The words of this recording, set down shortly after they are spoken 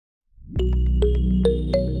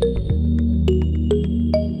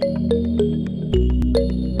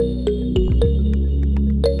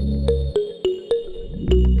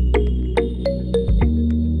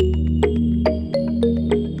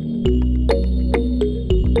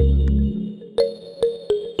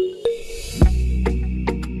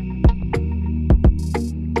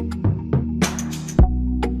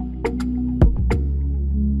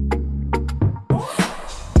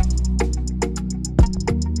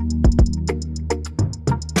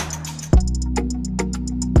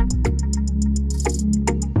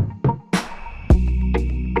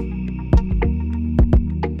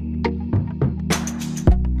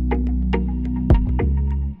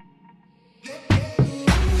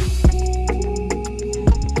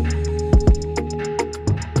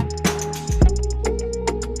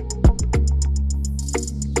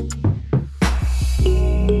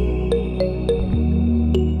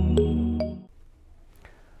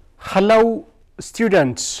Hello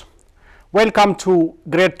students, welcome to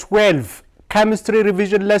grade 12 chemistry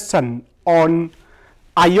revision lesson on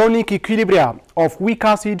ionic equilibria of weak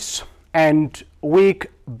acids and weak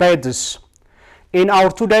bases. In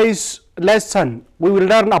our today's lesson, we will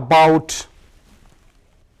learn about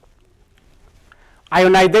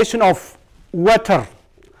ionization of water,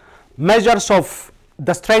 measures of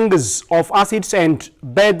the strengths of acids and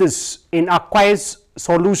bases in aqueous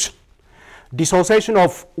solution, dissociation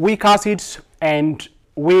of weak acids and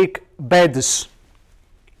weak bases.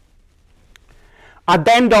 At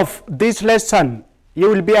the end of this lesson, you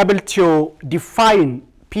will be able to define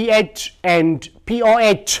pH and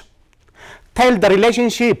pOH, tell the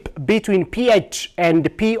relationship between pH and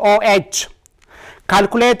pOH,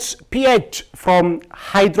 calculate pH from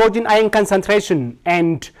hydrogen ion concentration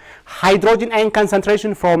and hydrogen ion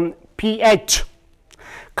concentration from pH,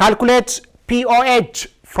 calculate pOH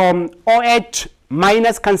from OH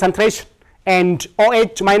minus concentration and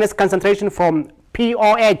OH minus concentration from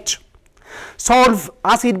pOH, solve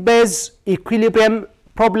acid-base equilibrium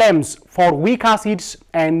problems for weak acids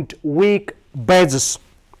and weak bases.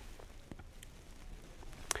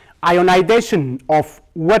 Ionization of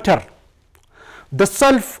water. The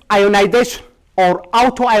self-ionization or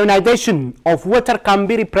auto-ionization of water can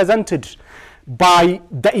be represented by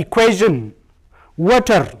the equation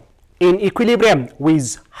water in equilibrium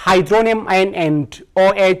with hydronium ion and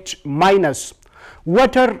OH minus.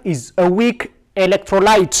 Water is a weak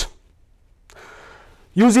electrolyte.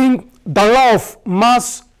 Using the law of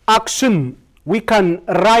mass action, we can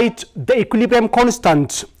write the equilibrium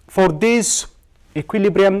constant for this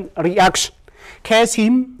equilibrium reaction.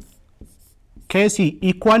 Kc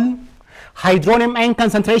equal hydronium ion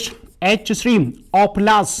concentration H3O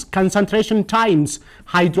plus concentration times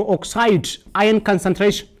hydroxide ion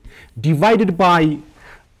concentration divided by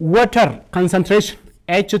water concentration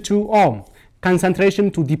H2O concentration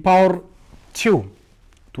to the power 2.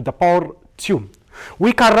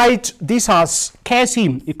 We can write this as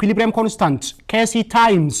Kc equilibrium constant, Kc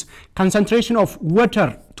times concentration of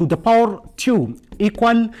water to the power 2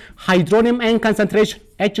 equal hydronium ion concentration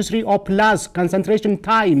H3O plus concentration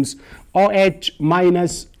times OH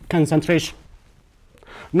minus concentration.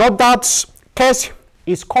 Note that Kc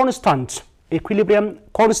is constant, equilibrium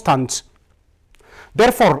constant.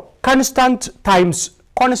 Therefore, constant times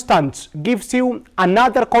constant gives you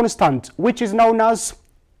another constant, which is known as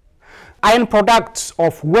ion products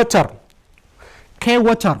of water. K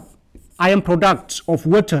water, ion products of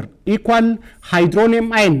water equal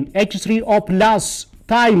hydronium ion H3O plus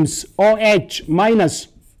times OH minus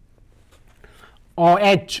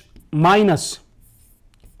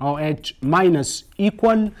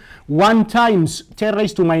equal 1 times 10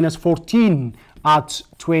 raised to minus 14 at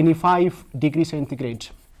 25 degrees centigrade.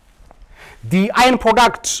 The ion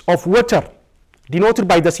products of water denoted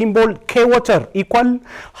by the symbol K water equal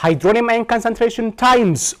hydronium ion concentration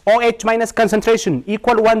times OH minus concentration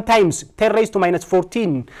equal 1 times 10 raised to minus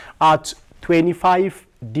 14 at 25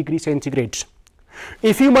 degrees centigrade.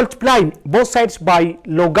 If you multiply both sides by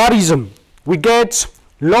logarithm, we get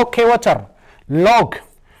log K water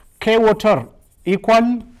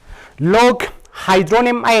equal log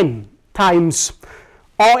hydronium ion times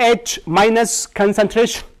OH minus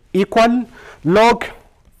concentration equal log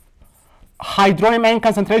hydronium ion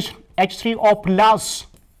concentration H3O plus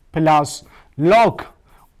log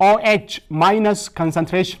OH minus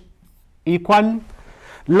concentration equal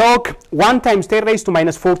log 1 times 10 raised to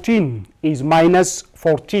minus 14 is minus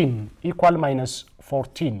 14 equal minus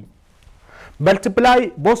 14. Multiply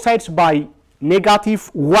both sides by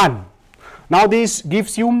negative 1. Now this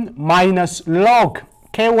gives you minus log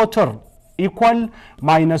K water equal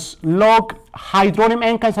minus log hydronium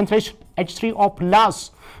ion concentration H3O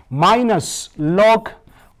plus minus log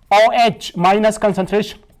OH minus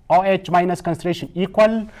concentration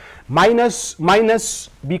equal minus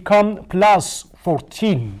become plus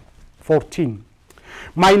 14.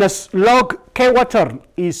 Minus log K water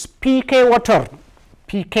is PK water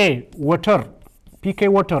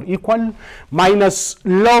equal minus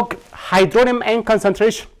log hydronium ion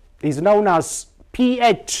concentration is known as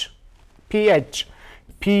pH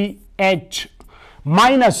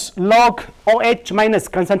minus log OH minus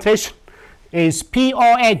concentration is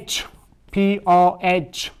pOH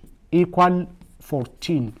equal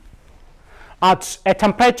 14. At a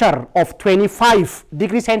temperature of 25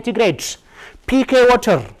 degrees centigrade, PK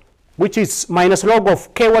water, which is minus log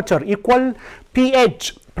of K water equal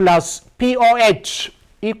pH plus pOH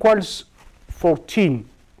equals 14.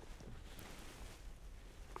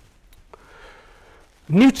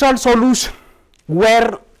 Neutral solution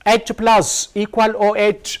where H plus equal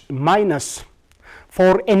OH minus.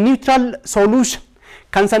 For a neutral solution,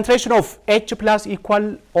 concentration of H plus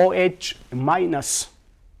equal OH minus.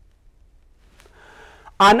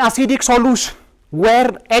 An acidic solution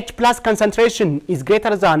where H plus concentration is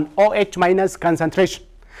greater than OH minus concentration.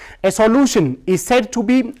 A solution is said to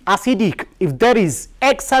be acidic if there is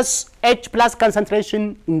excess H plus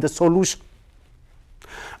concentration in the solution.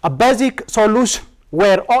 A basic solution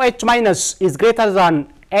where OH minus is greater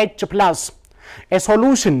than H plus. A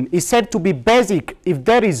solution is said to be basic if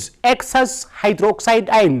there is excess hydroxide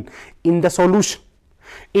ion in the solution.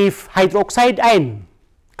 If hydroxide ion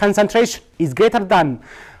concentration is greater than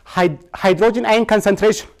hydrogen ion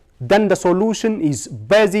concentration, then the solution is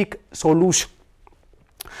basic solution.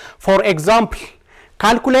 For example,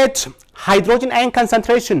 calculate hydrogen ion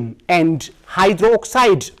concentration and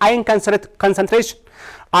hydroxide ion concentration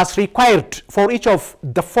as required for each of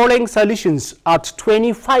the following solutions at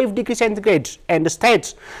 25 degrees centigrade and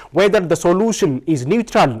state whether the solution is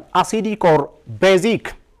neutral, acidic or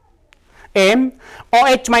basic.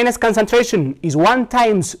 OH minus concentration is 1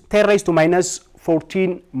 times 10 raised to minus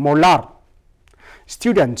 14 molar.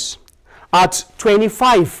 Students, at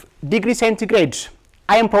 25 degrees centigrade,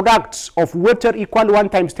 ion products of water equal 1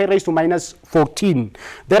 times 10 raised to minus 14.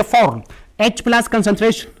 Therefore, H plus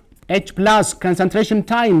concentration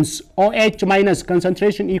times OH minus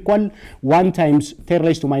concentration equal 1 times 10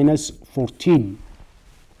 raised to minus 14.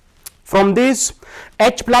 From this,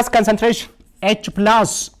 H plus concentration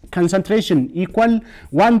equal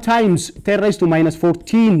 1 times 10 raised to minus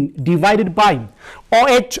 14 divided by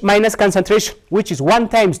OH minus concentration, which is 1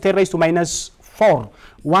 times 10 raised to minus 4.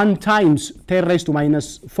 1 times 10 raised to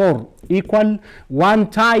minus 4 equal 1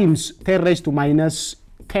 times 10 raised to minus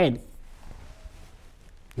 10.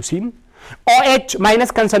 You see, OH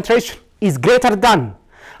minus concentration is greater than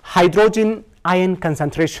hydrogen ion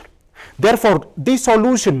concentration. Therefore, this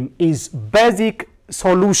solution is basic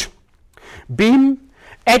solution. B,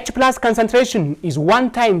 H plus concentration is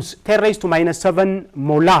 1 times 10 raised to minus 7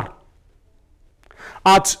 molar.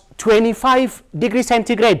 At 25 degrees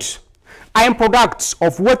centigrade, ion products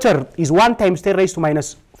of water is 1 times 10 raised to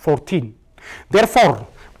minus 14. Therefore,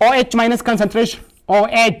 OH minus concentration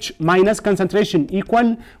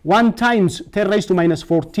equal 1 times 10 raised to minus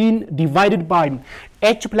 14 divided by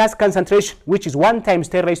H plus concentration, which is 1 times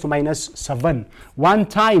 10 raised to minus 7. 1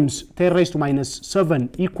 times 10 raised to minus 7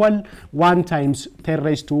 equal 1 times 10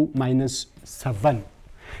 raised to minus 7.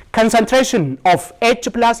 Concentration of H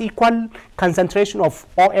plus equal concentration of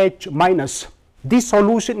OH minus. This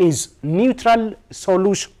solution is neutral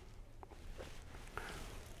solution.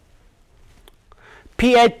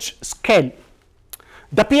 pH scale.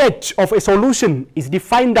 The pH of a solution is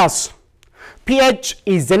defined as pH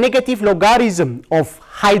is the negative logarithm of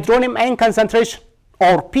hydronium ion concentration,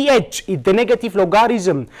 or pH is the negative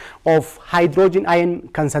logarithm of hydrogen ion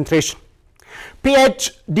concentration.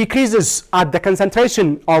 pH decreases at the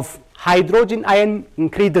concentration of hydrogen ion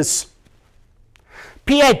increases.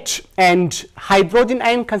 pH and hydrogen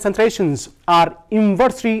ion concentrations are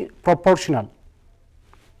inversely proportional.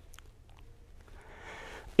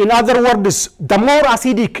 In other words, the more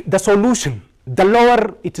acidic the solution, the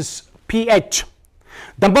lower it is pH.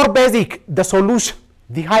 The more basic the solution,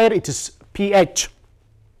 the higher it is pH.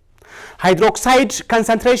 Hydroxide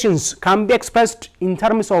concentrations can be expressed in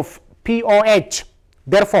terms of pOH.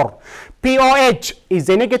 Therefore, pOH is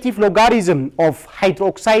the negative logarithm of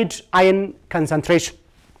hydroxide ion concentration.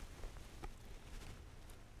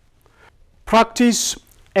 Practice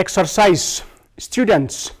exercise.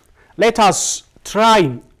 Students, let us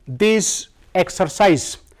try this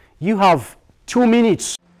exercise. You have 2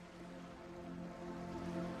 minutes.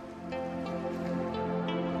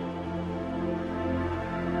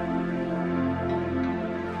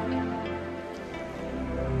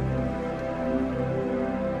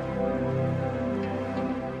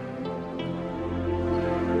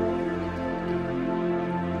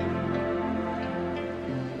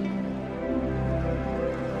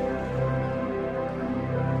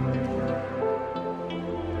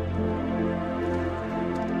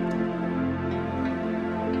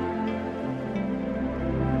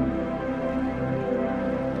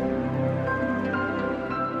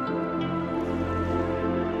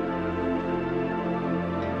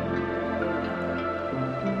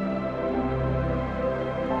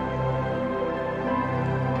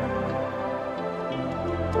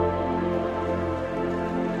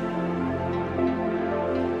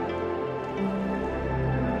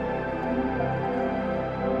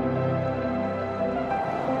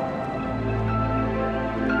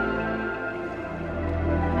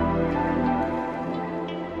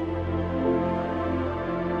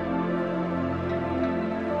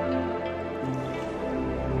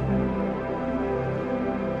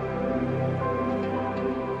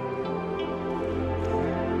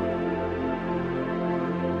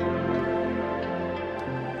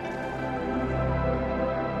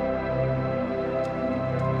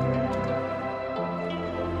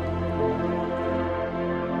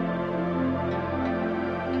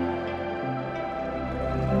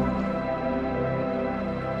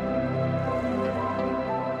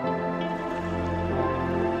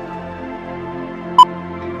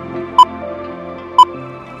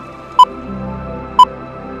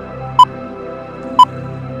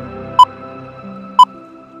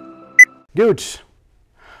 Good.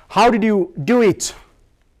 How did you do it?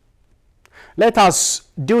 Let us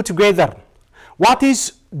do together. What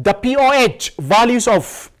is the pOH values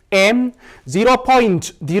of M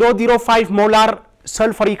 0.005 molar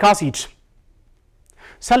sulfuric acid?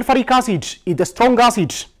 Sulfuric acid is the strong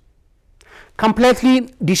acid, completely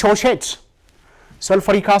dissociates.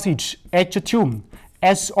 Sulfuric acid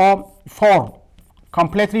H2SO4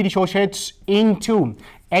 completely dissociates into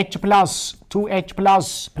H plus 2H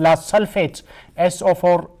plus sulfate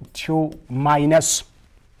SO4 2 minus.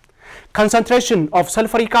 Concentration of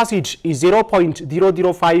sulfuric acid is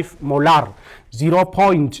 0.005 molar.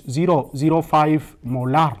 0.005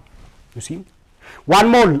 molar. You see, 1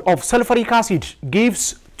 mole of sulfuric acid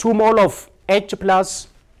gives 2 mole of H plus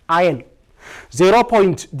ion.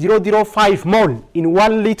 0.005 mole in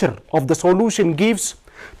 1 liter of the solution gives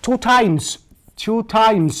 2 times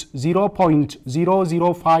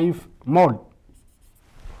 0.005 mole.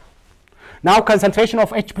 Now concentration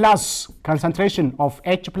of H plus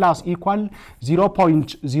equal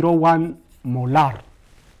 0.01 molar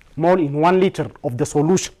in 1 liter of the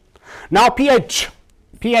solution. Now pH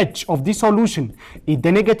of this solution is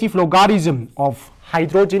the negative logarithm of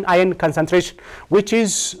hydrogen ion concentration, which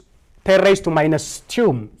is 10 raised to minus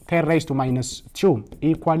 2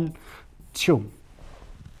 equal 2.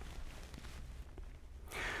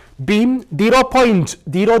 B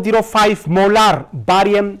 0.005 molar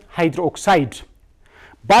barium hydroxide.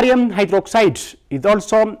 Barium hydroxide is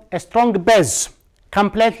also a strong base,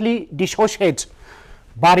 completely dissociates.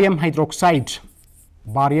 Barium hydroxide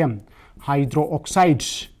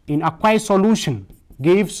in aqueous solution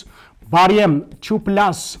gives barium 2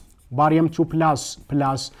 plus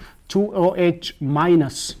 2OH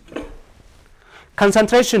minus.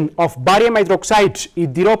 Concentration of barium hydroxide is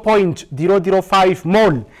 0.005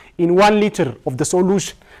 mole in 1 liter of the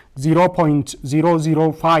solution.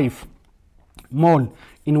 0.005 mole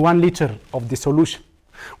in 1 liter of the solution.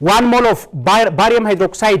 1 mole of barium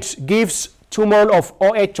hydroxide gives 2 mole of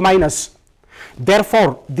OH minus.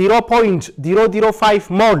 Therefore, 0.005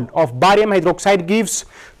 mole of barium hydroxide gives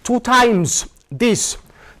 2 times this,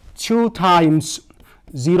 2 times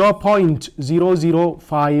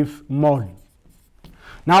 0.005 mole.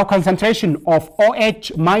 Now concentration of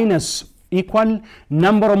OH minus equal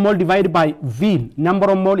number of mole divided by V.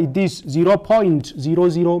 Number of mole is this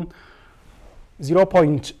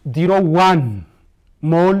 0.01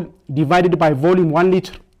 mole divided by volume 1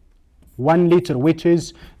 liter. 1 liter, which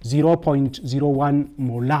is 0.01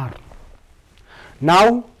 molar.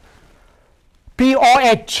 Now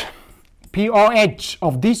pOH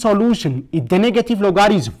of this solution is the negative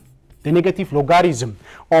logarithm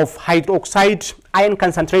of hydroxide ion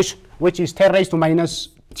concentration, which is 10 raised to minus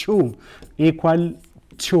 2 equal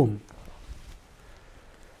 2.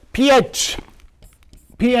 pH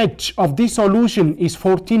of this solution is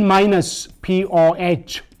 14 minus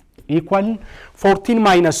pOH equal 14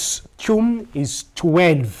 minus 2 is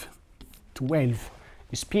 12. 12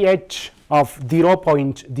 is pH of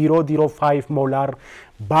 0.005 molar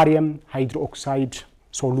barium hydroxide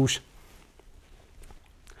solution.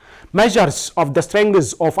 Measures of the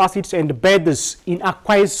strengths of acids and bases in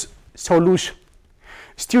aqueous solution.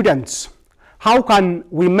 Students, how can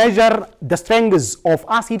we measure the strengths of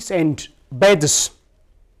acids and bases?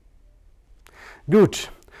 Good.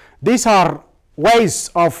 These are ways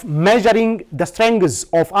of measuring the strengths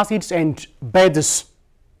of acids and bases.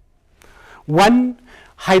 1.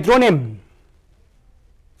 Hydronium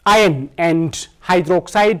ion and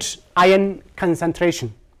hydroxide ion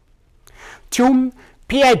concentration. 2.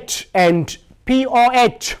 pH and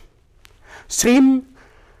pOH. 3.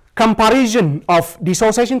 Comparison of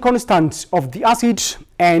dissociation constants of the acid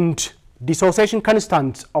and dissociation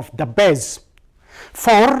constants of the base.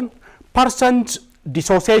 4. %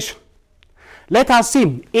 dissociation. Let us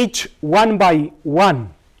see each one by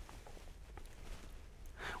one.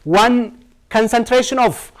 1. Concentration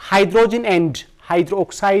of hydrogen and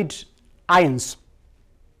hydroxide ions.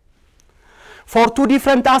 For 2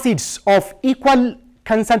 different acids of equal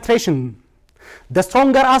concentration, the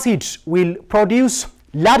stronger acid will produce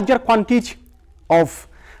larger quantity of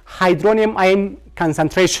hydronium ion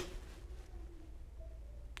concentration.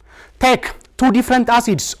 Take 2 different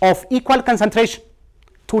acids of equal concentration.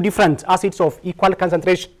 2 different acids of equal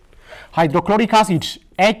concentration. Hydrochloric acid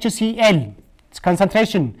HCl, its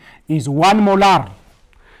concentration is 1 molar,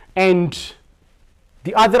 and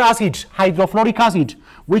the other acid, hydrofluoric acid,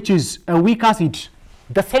 which is a weak acid,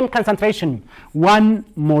 the same concentration, 1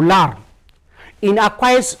 molar. In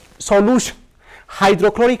aqueous solution,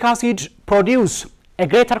 hydrochloric acid produce a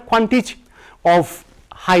greater quantity of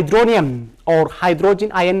hydronium or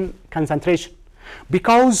hydrogen ion concentration.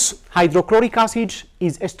 Because hydrochloric acid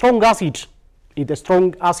is a strong acid. It's a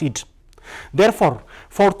strong acid. Therefore,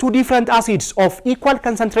 for two different acids of equal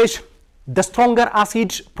concentration, the stronger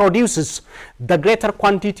acid produces the greater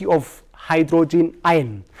quantity of hydrogen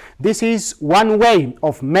ion. This is one way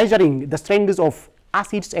of measuring the strengths of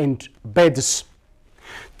acids and bases.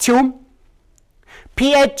 2.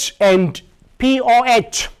 pH and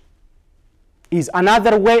pOH is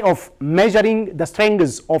another way of measuring the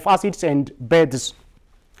strengths of acids and bases.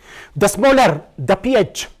 The smaller the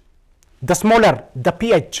pH,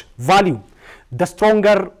 value, the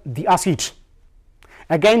stronger the acid.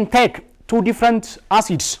 Again, take two different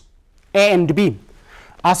acids, A and B,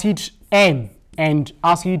 acid A and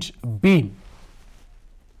acid B.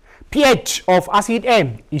 pH of acid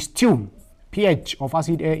A is 2. pH of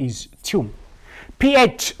acid A is 2.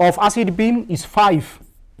 pH of acid B is 5.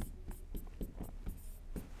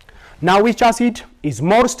 Now, which acid is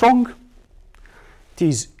more strong? It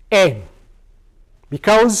is A,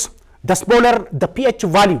 because the smaller the pH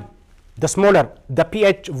value, the stronger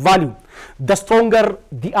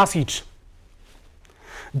the acid.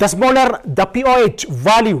 The smaller the pOH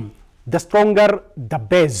value, the stronger the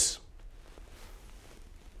base.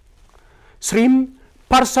 3.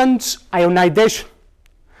 Percent ionization.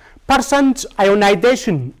 Percent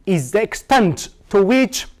ionization is the extent to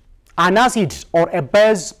which an acid or a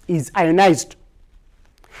base is ionized.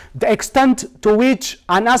 The extent to which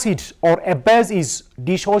an acid or a base is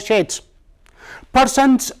dissociated.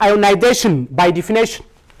 Percent ionization, by definition,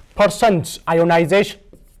 percent ionization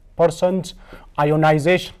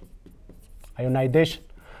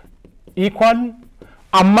equal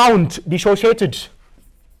amount dissociated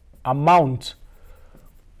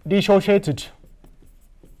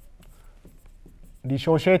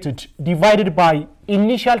divided by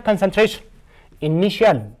initial concentration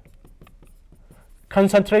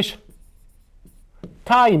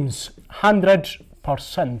times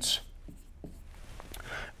 100%.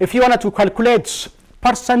 If you wanted to calculate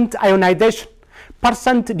percent ionization,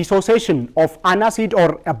 percent dissociation of an acid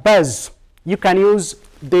or a base, you can use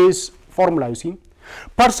this formula. You see,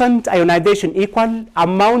 percent ionization equal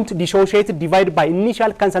amount dissociated divided by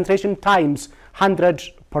initial concentration times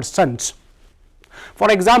 100%.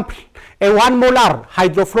 For example, a 1 molar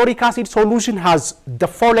hydrofluoric acid solution has the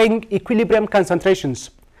following equilibrium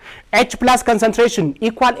concentrations: H plus concentration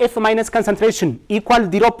equal F minus concentration equal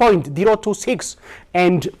 0.026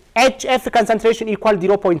 and HF concentration equal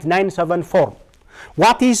 0.974.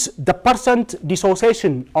 What is the percent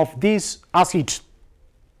dissociation of this acid?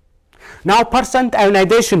 Now, percent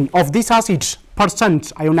ionization of this acid,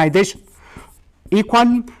 percent ionization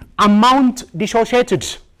equal amount dissociated,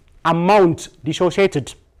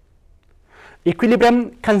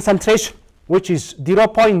 equilibrium concentration, which is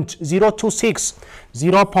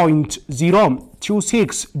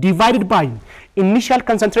 0.026 divided by initial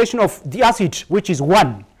concentration of the acid, which is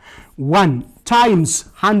 1 times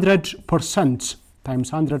 100%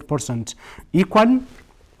 equal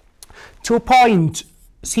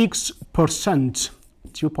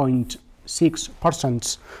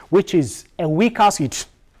 2.6%, which is a weak acid.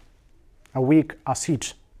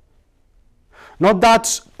 Note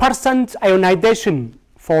that percent ionization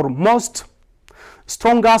for most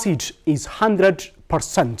strong acid is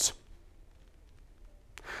 100%.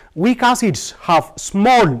 Weak acids have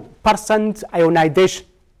small percent ionization.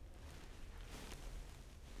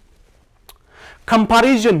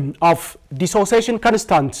 Comparison of dissociation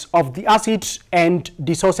constants of the acid and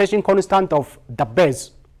dissociation constant of the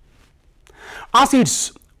base.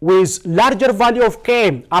 Acids with larger value of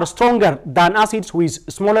Ka are stronger than acids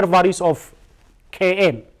with smaller values of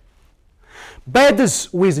Ka. Bases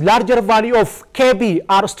with larger value of Kb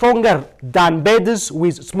are stronger than bases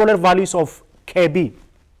with smaller values of Kb.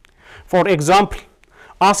 For example,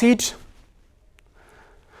 acid,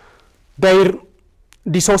 their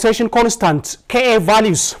dissociation constant Ka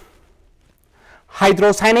values.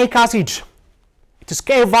 Hydrocyanic acid, its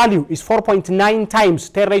Ka value is 4.9 times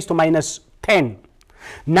 10 raised to minus 10.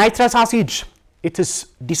 Nitrous acid, its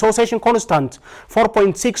dissociation constant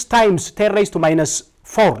 4.6 times 10 raised to minus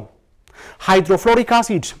 4. Hydrofluoric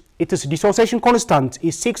acid, its dissociation constant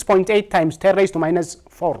is 6.8 times 10 raised to minus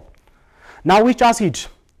 4. Now, which acid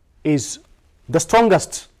is the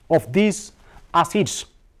strongest of these acids?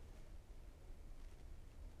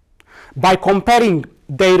 By comparing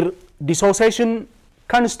their dissociation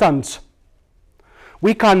constants,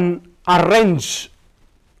 we can arrange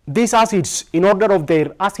these acids in order of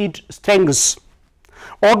their acid strengths,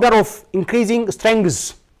 order of increasing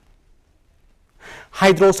strengths.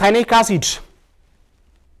 Hydrocyanic acid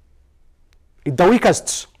is the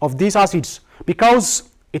weakest of these acids because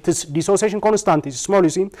its dissociation constant is small, you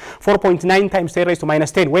see, 4.9 times 10 raised to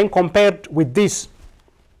minus 10 when compared with this.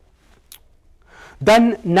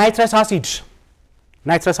 Then nitrous acid,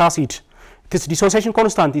 its dissociation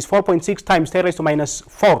constant is 4.6 times 10 raised to minus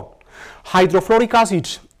 4. Hydrofluoric acid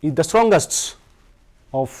is the strongest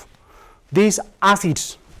of these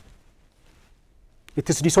acids.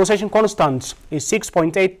 Its dissociation constant is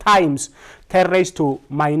 6.8 times 10 raised to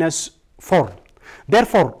minus 4.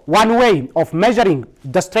 Therefore, one way of measuring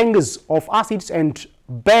the strengths of acids and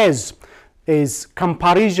base is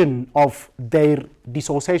comparison of their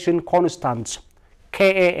dissociation constants, Ka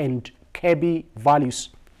and Kb values.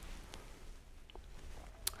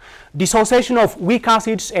 Dissociation of weak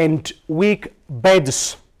acids and weak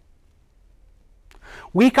bases.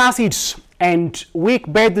 Weak acids and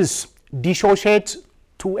weak bases dissociate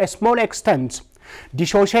to a small extent,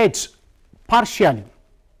 dissociate partially.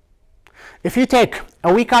 If you take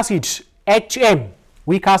a weak acid HM,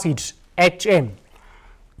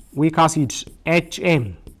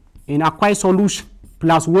 in aqueous solution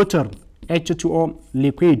plus water, H2O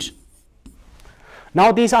liquid.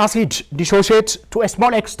 Now this acid dissociates to a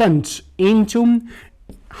small extent into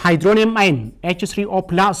hydronium ion, H3O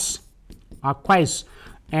plus, aqueous,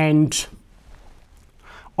 and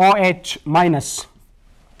OH minus,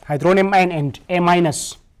 hydronium ion and A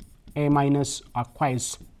minus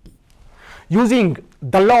aqueous. Using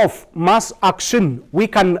the law of mass action, we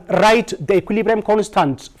can write the equilibrium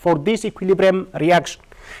constant for this equilibrium reaction.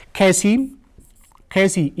 Kc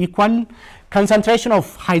equal concentration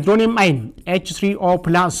of hydronium ion, H3O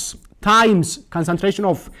plus, times concentration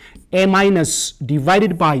of A minus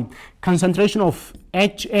divided by concentration of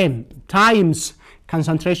HM times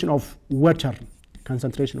concentration of water.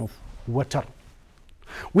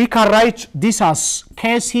 We can write this as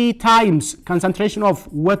Kc times concentration of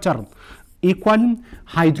water equal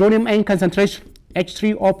hydronium ion concentration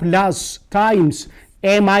H3O plus times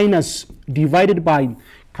A minus divided by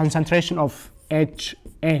concentration of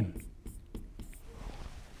HM.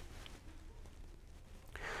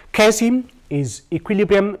 Kc is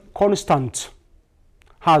equilibrium constant,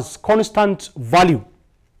 has constant value.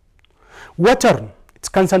 Water, its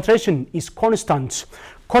concentration is constant.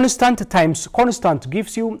 Constant times constant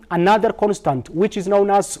gives you another constant, which is known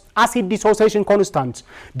as acid dissociation constant,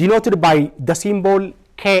 denoted by the symbol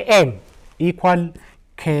Km, equal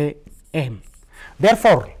Km.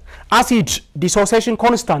 Therefore, acid dissociation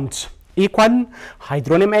constant equal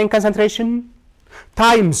hydronium ion concentration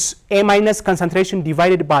times A minus concentration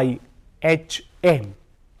divided by HM.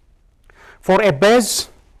 For a base,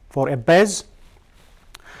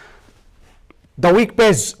 the weak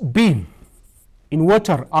base B in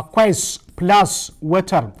water, aqueous plus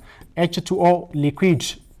water, H2O liquid,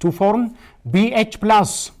 to form BH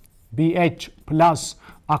plus,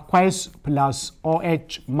 aqueous plus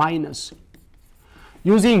OH minus.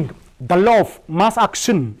 Using the law of mass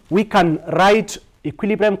action, we can write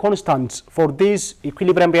equilibrium constants for this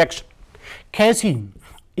equilibrium reaction. Kc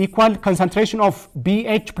equal concentration of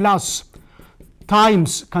BH plus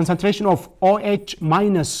times concentration of OH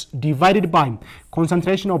minus divided by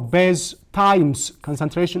concentration of base times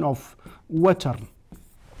concentration of water.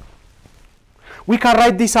 We can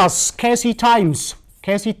write this as Kc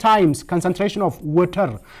times concentration of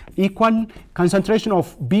water equal concentration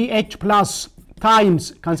of BH plus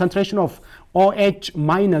times concentration of OH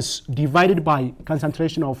minus divided by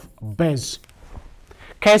concentration of base.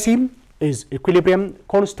 Kc is equilibrium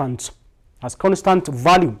constant, has constant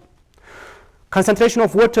value. Concentration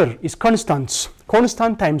of water is constant.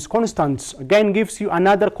 Constant times constant again gives you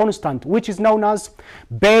another constant, which is known as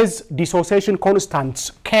base dissociation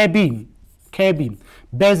constant, Kb.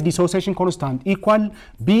 Base dissociation constant equal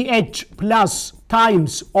BH plus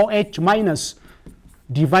times OH minus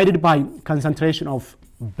divided by concentration of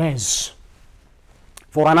base.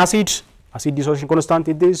 For an acid dissociation constant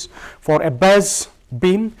it is. For a base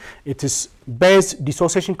B, it is base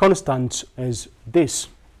dissociation constant as this.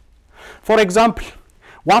 For example,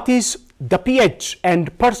 what is the pH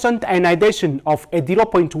and percent ionization of a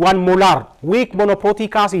 0.1 molar weak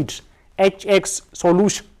monoprotic acid HX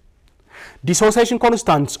solution? Dissociation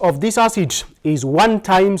constant of this acid is 1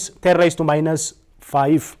 times 10 raised to minus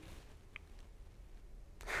 5.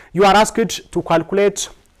 You are asked to calculate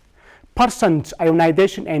percent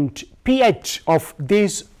ionization and pH of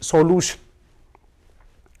this solution.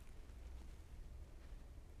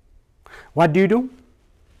 What do?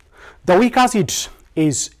 The weak acid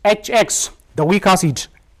is HX, the weak acid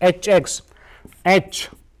HX,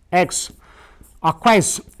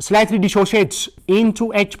 aqueous slightly dissociates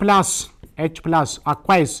into H plus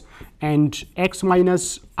aqueous and X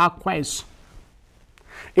minus aqueous.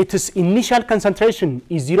 its initial concentration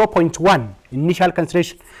is 0.1. Initial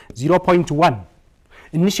concentration 0.1.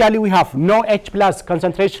 Initially we have no H plus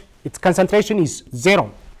concentration. Its concentration is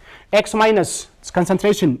 0. X minus, its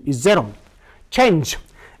concentration is 0. Change.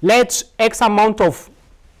 Let X amount of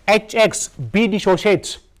HX be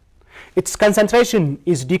dissociated. Its concentration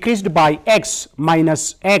is decreased by X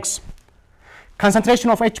minus X. Concentration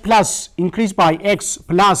of H plus increased by X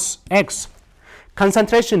plus X.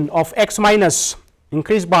 Concentration of X minus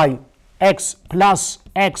increased by X plus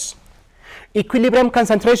X. Equilibrium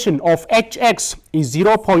concentration of HX is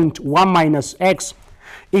 0.1 minus X.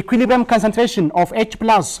 Equilibrium concentration of H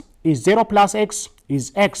plus is 0 plus X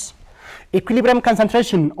is X. Equilibrium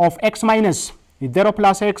concentration of X minus is 0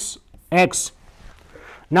 plus X, X.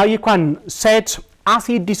 Now you can set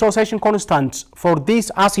acid dissociation constant for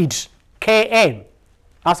this acid Ka.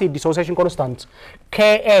 Acid dissociation constant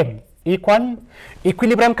Ka equal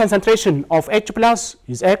equilibrium concentration of H plus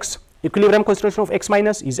is X. Equilibrium concentration of X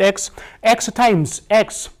minus is X. X times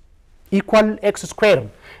X equal X squared.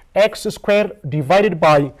 X squared divided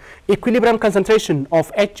by equilibrium concentration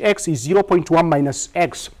of HX is 0.1 minus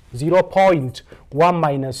X. 0.1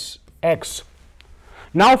 minus X.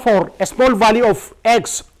 Now for a small value of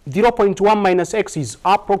X, 0.1 minus X is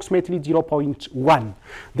approximately 0.1.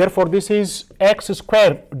 Therefore, this is X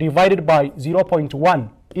squared divided by 0.1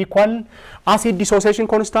 equal acid dissociation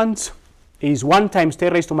constant is 1 times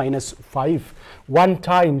 10 raised to minus 5. 1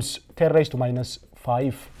 times 10 raised to minus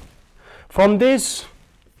 5. From this,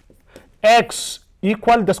 X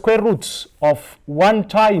equal the square roots of 1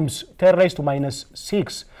 times 10 raised to minus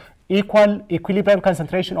 6 equal equilibrium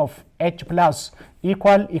concentration of H plus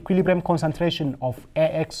equal equilibrium concentration of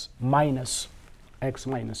AX minus. X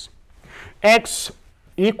minus. X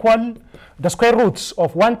equal the square roots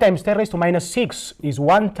of 1 times 10 raised to minus 6 is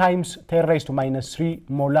 1 times 10 raised to minus 3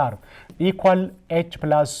 molar equal H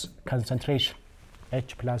plus concentration.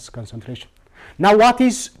 H plus concentration. Now what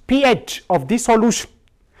is pH of this solution?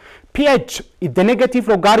 pH is the negative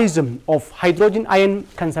logarithm of hydrogen ion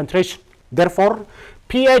concentration. Therefore,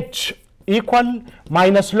 pH equal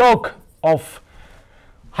minus log of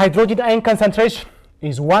hydrogen ion concentration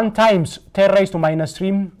is 1 times 10 raised to minus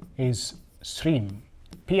 3 is 3.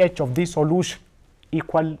 pH of this solution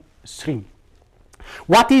equal 3.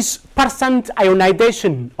 What is percent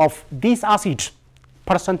ionization of this acid?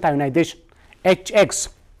 Percent ionization HX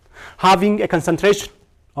having a concentration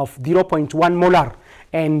of 0.1 molar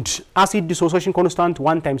and acid dissociation constant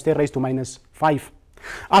 1 times 10 raised to minus 5.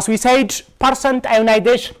 As we said, percent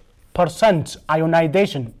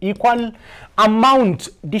ionization equal amount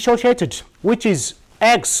dissociated, which is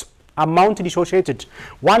X amount dissociated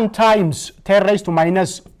 1 times 10 raised to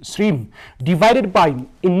minus 3 divided by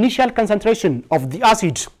initial concentration of the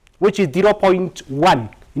acid, which is 0.1.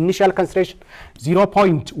 Initial concentration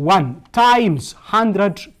 0.1 times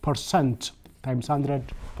 100% times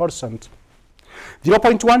 100%.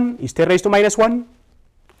 0.1 is 10 raised to minus 1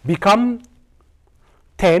 become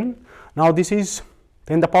 10. Now this is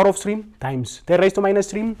 10 the power of 3 times 10 raised to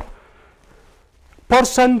minus 3.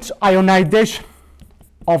 Percent ionization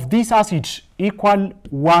of this acid equal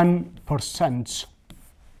 1%.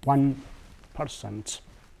 1%.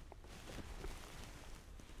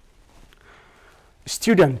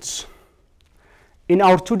 Students, in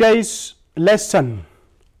our today's lesson,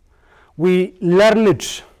 we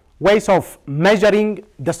learned ways of measuring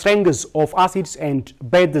the strengths of acids and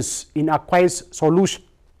bases in aqueous solution.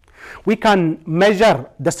 We can measure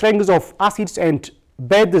the strengths of acids and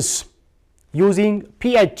bases using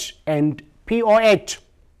pH and pOH,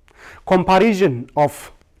 comparison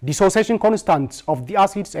of dissociation constants of the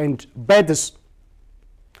acids and bases,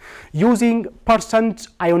 using percent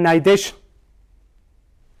ionization.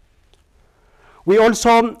 We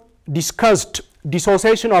also discussed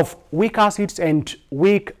dissociation of weak acids and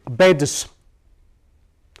weak bases.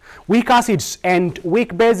 Weak acids and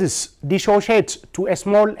weak bases dissociate to a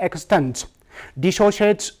small extent,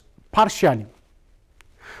 dissociate partially.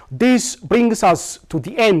 This brings us to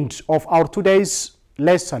the end of our today's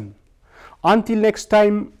lesson. Until next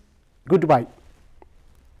time, goodbye.